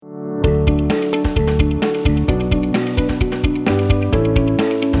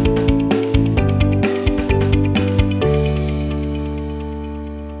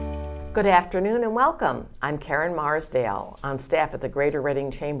Good afternoon and welcome. I'm Karen Marsdale on staff at the Greater Reading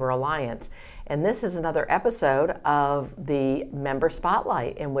Chamber Alliance, and this is another episode of the Member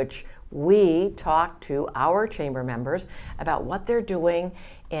Spotlight in which we talk to our chamber members about what they're doing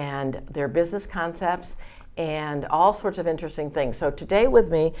and their business concepts and all sorts of interesting things. So today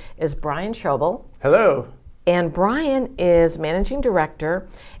with me is Brian Schobel. Hello. And Brian is Managing Director,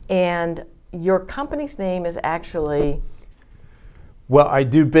 and your company's name is actually... Well, I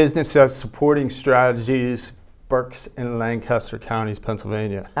do business as Supporting Strategies, Berks and Lancaster Counties,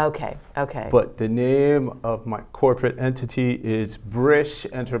 Pennsylvania. Okay. But the name of my corporate entity is Brish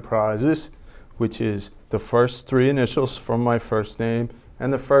Enterprises, which is the first three initials from my first name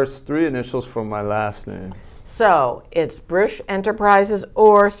and the first three initials from my last name. So it's Brish Enterprises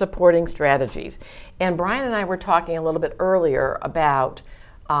or Supporting Strategies. And Brian and I were talking a little bit earlier about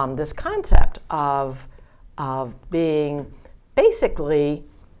this concept of being basically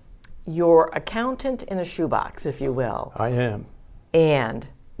your accountant in a shoebox, if you will. I am. And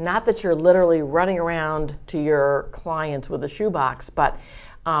not that you're literally running around to your clients with a shoebox, but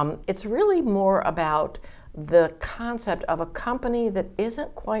it's really more about the concept of a company that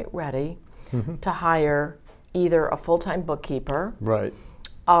isn't quite ready to hire either a full-time bookkeeper, right,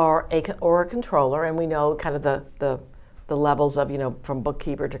 or a controller, and we know kind of the levels of, from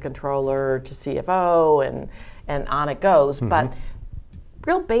bookkeeper to controller to CFO and on it goes. But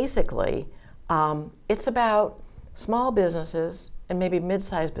real basically, it's about small businesses and maybe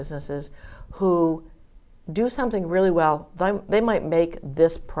mid-sized businesses who do something really well. They might make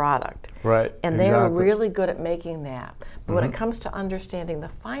this product. Right. And exactly. they are really good at making that. But when it comes to understanding the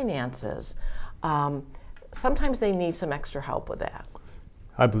finances, sometimes they need some extra help with that.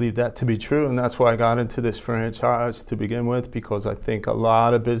 I believe that to be true, and that's why I got into this franchise to begin with, because I think a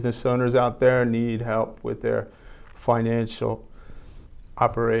lot of business owners out there need help with their financial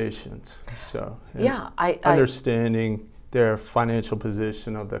operations. So, understanding their financial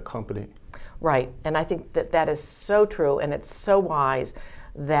position of the company. Right, and I think that is so true, and it's so wise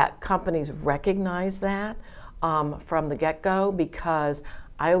that companies recognize that from the get-go, because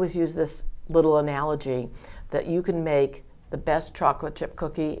I always use this little analogy that you can make the best chocolate chip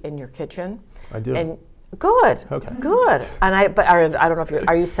cookie in your kitchen. I do. And good. Okay. Good. And I don't know if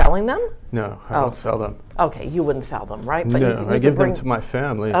are you selling them? No, I don't sell them. Okay, you wouldn't sell them, right? But no, I give them to my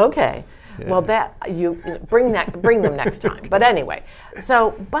family. Okay. Yeah. Well, that you bring them next time. But anyway,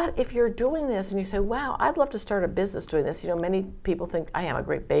 but if you're doing this and you say, "Wow, I'd love to start a business doing this," many people think I am a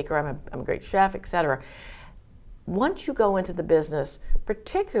great baker, I'm a great chef, etc. Once you go into the business,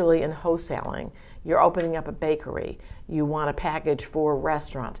 particularly in wholesaling, you're opening up a bakery, you want a package for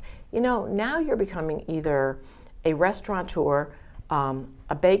restaurants. Now you're becoming either a restaurateur,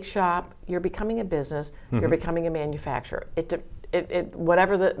 a bake shop, you're becoming a business, you're becoming a manufacturer.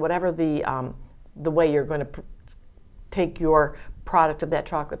 Whatever the way you're going to take your product of that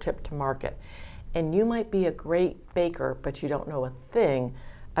chocolate chip to market. And you might be a great baker, but you don't know a thing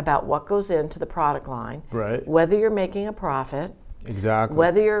about what goes into the product line, right? Whether you're making a profit, exactly,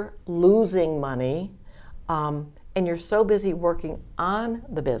 whether you're losing money, and you're so busy working on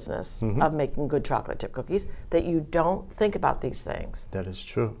the business of making good chocolate chip cookies that you don't think about these things. That is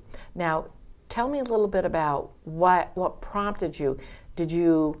true. Now, tell me a little bit about what prompted you. Did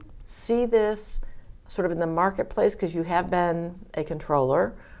you see this sort of in the marketplace, because you have been a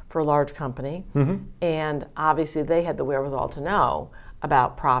controller for a large company, and obviously they had the wherewithal to know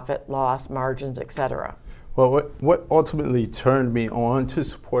about profit, loss, margins, etc. Well, what ultimately turned me on to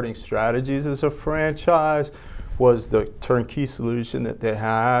Supporting Strategies as a franchise was the turnkey solution that they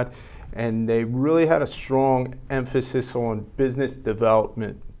had, and they really had a strong emphasis on business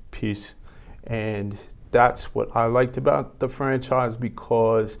development piece. And that's what I liked about the franchise,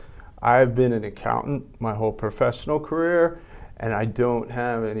 because I've been an accountant my whole professional career, and I don't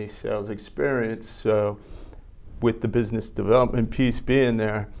have any sales experience. So with the business development piece being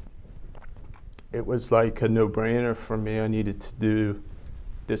there, it was like a no-brainer for me. I needed to do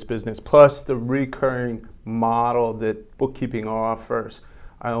this business. Plus the recurring model that bookkeeping offers.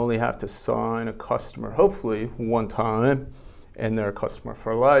 I only have to sign a customer, hopefully one time, and they're a customer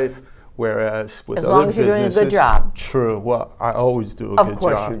for life. Whereas with as other long as you're doing a good job. True. Well, I always do a good job. Of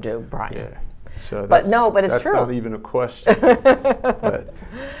course you do, Brian. Yeah. So but it's that's true. That's not even a question. But.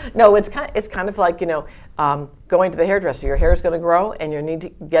 No, it's kind of like going to the hairdresser. Your hair is going to grow, and you need to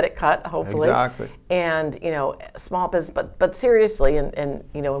get it cut, hopefully. Exactly. And small business, but seriously, and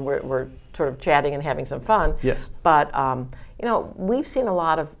we're sort of chatting and having some fun. Yes. But we've seen a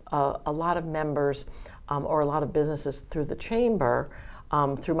lot of members or a lot of businesses through the chamber.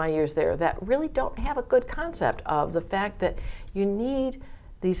 Through my years there, that really don't have a good concept of the fact that you need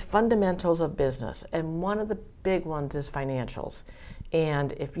these fundamentals of business, and one of the big ones is financials.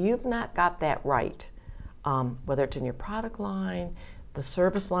 And if you've not got that right, whether it's in your product line, the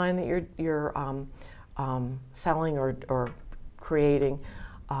service line that you're selling or creating,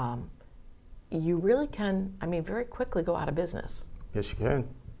 you really can, very quickly go out of business. Yes, you can.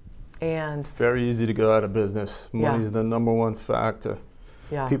 And Very easy to go out of business. Money is the number one factor.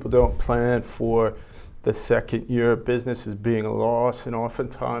 yeah. People don't plan for the second year of business as being a loss, and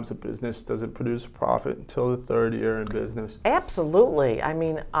oftentimes a business doesn't produce a profit until the third year in business. Absolutely.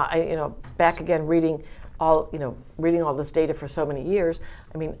 Back again reading all this data for so many years.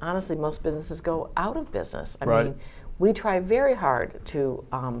 Honestly, most businesses go out of business. Right. We try very hard to,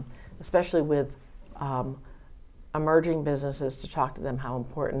 especially with emerging businesses, to talk to them how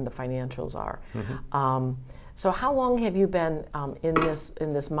important the financials are. Mm-hmm. So how long have you been in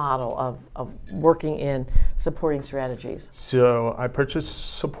this model of working in supporting strategies? So I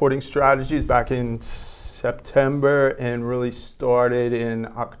purchased Supporting Strategies back in September and really started in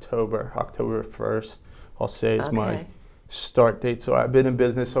October 1st, I'll say is my start date. So I've been in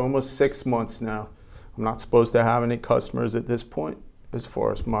business almost 6 months now. I'm not supposed to have any customers at this point as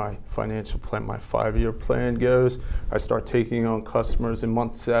far as my financial plan, my 5-year plan goes. I start taking on customers in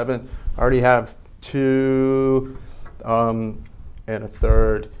month 7. I already have 2 and a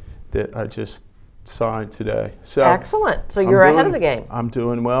third that I just signed today. So excellent. So you're ahead of the game. I'm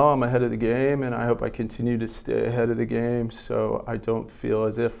doing well. I'm ahead of the game, and I hope I continue to stay ahead of the game so I don't feel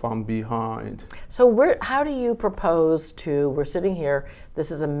as if I'm behind. So how do you propose to, we're sitting here,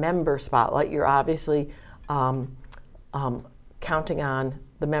 this is a member spotlight. You're obviously counting on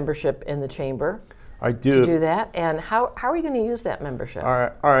the membership in the chamber. I do. To do that, and how are you going to use that membership?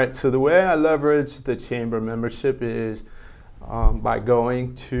 All right. So the way I leverage the chamber membership is by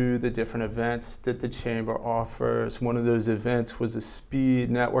going to the different events that the chamber offers. One of those events was a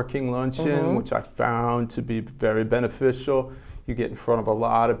speed networking luncheon, which I found to be very beneficial. You get in front of a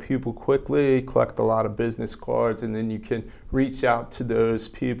lot of people quickly, collect a lot of business cards, and then you can reach out to those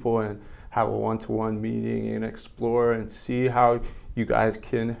people and have a one-to-one meeting and explore and see how you guys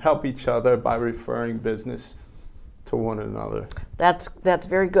can help each other by referring business to one another. That's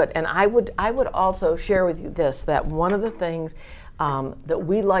very good. And I would also share with you this, that one of the things that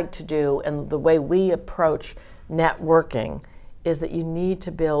we like to do and the way we approach networking is that you need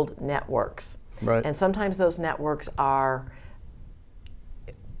to build networks. Right. And sometimes those networks are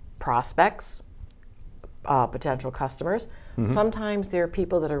prospects, potential customers. Sometimes they're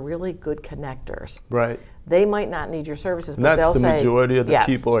people that are really good connectors. Right. They might not need your services, And but they'll that's the say, majority of the yes.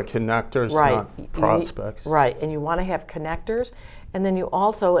 people are connectors, Right. not prospects. Right, and you want to have connectors, and then you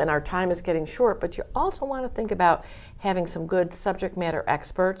also, and our time is getting short, but you also want to think about having some good subject matter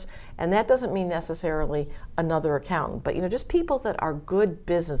experts, and that doesn't mean necessarily another accountant, but just people that are good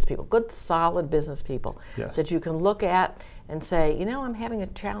business people, good solid business people, Yes. that you can look at and say, I'm having a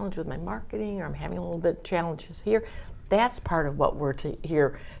challenge with my marketing, or I'm having a little bit of challenges here. That's part of what we're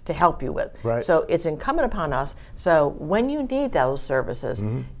here to help you with. Right. So it's incumbent upon us. So when you need those services,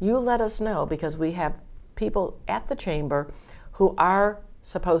 you let us know, because we have people at the chamber who are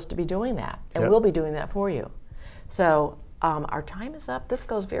supposed to be doing that, and we'll be doing that for you. So our time is up. This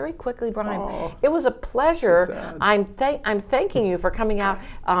goes very quickly, Brian. Oh, it was a pleasure. so sad. I'm thanking you for coming out.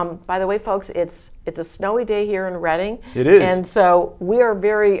 By the way, folks, it's a snowy day here in Reading. It is. And so we are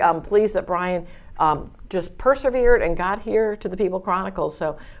very pleased that Brian just persevered and got here to the People Chronicles.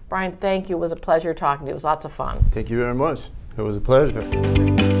 So, Brian, thank you. It was a pleasure talking to you. It was lots of fun. Thank you very much. It was a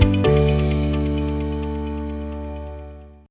pleasure.